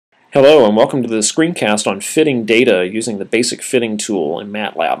Hello and welcome to the screencast on fitting data using the basic fitting tool in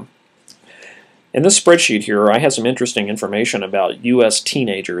MATLAB. In this spreadsheet here I have some interesting information about U.S.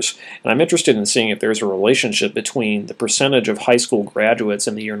 teenagers, and I'm interested in seeing if there's a relationship between the percentage of high school graduates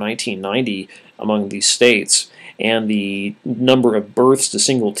in the year 1990 among these states and the number of births to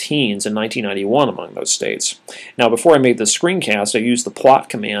single teens in 1991 among those states. Now before I made this screencast I used the plot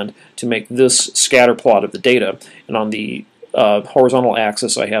command to make this scatter plot of the data, and on the horizontal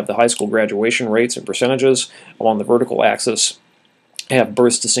axis I have the high school graduation rates and percentages. Along the vertical axis I have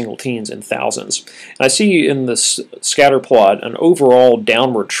births to single teens in thousands. And I see in this scatter plot an overall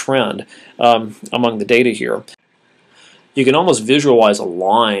downward trend among the data here. You can almost visualize a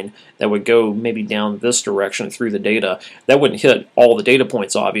line that would go maybe down this direction through the data. That wouldn't hit all the data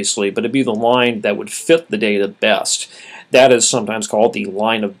points obviously, but it'd be the line that would fit the data best. That is sometimes called the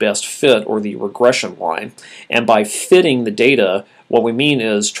line of best fit, or the regression line. And by fitting the data, what we mean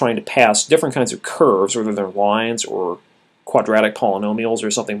is trying to pass different kinds of curves, whether they're lines or quadratic polynomials or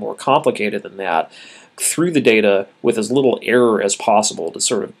something more complicated than that, through the data with as little error as possible to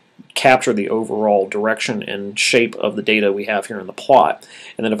sort of capture the overall direction and shape of the data we have here in the plot.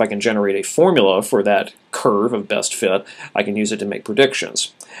 And then if I can generate a formula for that curve of best fit, I can use it to make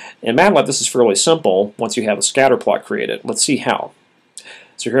predictions. In MATLAB this is fairly simple once you have a scatter plot created. Let's see how.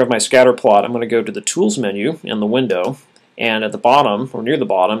 So here I have my scatter plot. I'm going to go to the Tools menu in the window, and at the bottom, or near the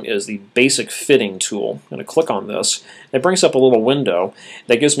bottom, is the Basic Fitting tool. I'm going to click on this. It brings up a little window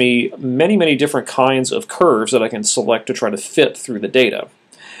that gives me many different kinds of curves that I can select to try to fit through the data.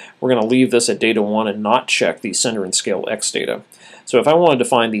 We're going to leave this at data 1 and not check the center and scale X data. So if I wanted to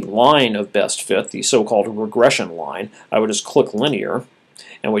find the line of best fit, the so-called regression line, I would just click linear.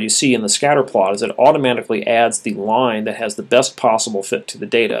 And what you see in the scatter plot is it automatically adds the line that has the best possible fit to the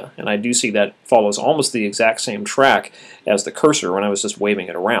data. And I do see that follows almost the exact same track as the cursor when I was just waving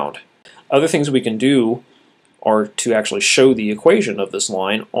it around. Other things we can do are to actually show the equation of this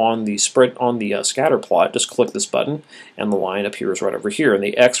line on the scatter plot. Just click this button and the line appears right over here. And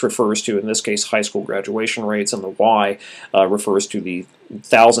the X refers to, in this case, high school graduation rates, and the Y refers to the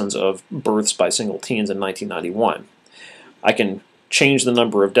thousands of births by single teens in 1991. I can change the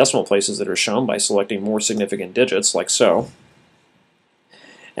number of decimal places that are shown by selecting more significant digits, like so.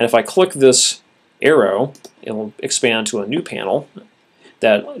 And if I click this arrow, it'll expand to a new panel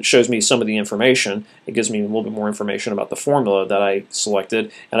that shows me some of the information. It gives me a little bit more information about the formula that I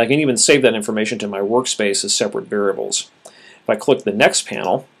selected, and I can even save that information to my workspace as separate variables. If I click the next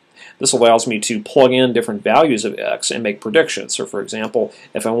panel, this allows me to plug in different values of X and make predictions. So for example,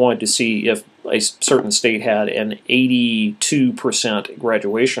 if I wanted to see if a certain state had an 82%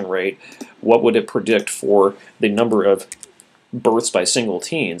 graduation rate, what would it predict for the number of births by single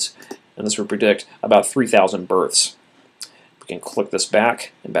teens? And this would predict about 3,000 births. We can click this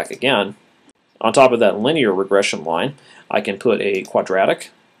back and back again. On top of that linear regression line, I can put a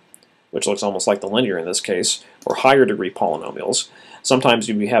quadratic, which looks almost like the linear in this case, or higher degree polynomials. Sometimes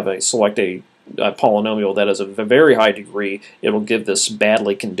if you have select a polynomial that is of a very high degree, it will give this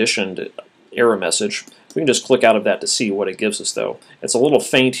badly conditioned error message. We can just click out of that to see what it gives us though. It's a little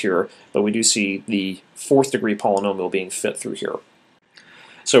faint here, but we do see the fourth degree polynomial being fit through here.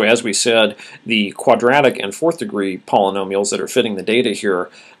 So as we said, the quadratic and fourth degree polynomials that are fitting the data here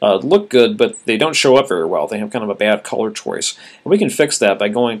look good, but they don't show up very well. They have kind of a bad color choice. And we can fix that by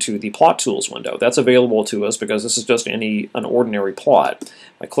going to the Plot Tools window. That's available to us because this is just an ordinary plot.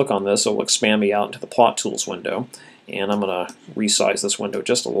 If I click on this, it will expand me out into the Plot Tools window. And I'm going to resize this window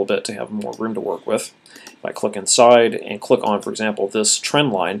just a little bit to have more room to work with. If I click inside and click on, for example, this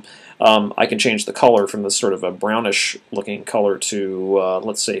trend line, I can change the color from this sort of a brownish looking color to,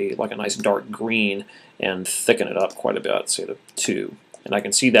 let's say, like a nice dark green, and thicken it up quite a bit, say to 2. And I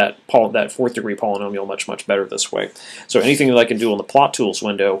can see that fourth degree polynomial much better this way. So anything that I can do on the Plot Tools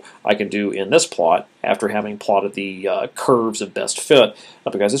window, I can do in this plot after having plotted the curves of best fit,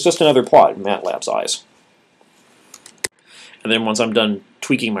 because it's just another plot in MATLAB's eyes. And then once I'm done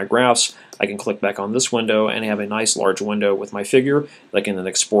tweaking my graphs, I can click back on this window and have a nice large window with my figure that I can then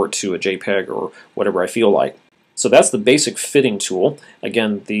export to a JPEG or whatever I feel like. So that's the basic fitting tool.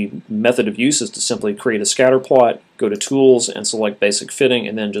 Again, the method of use is to simply create a scatter plot, go to Tools and select Basic Fitting,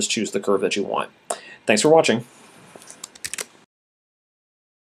 and then just choose the curve that you want. Thanks for watching.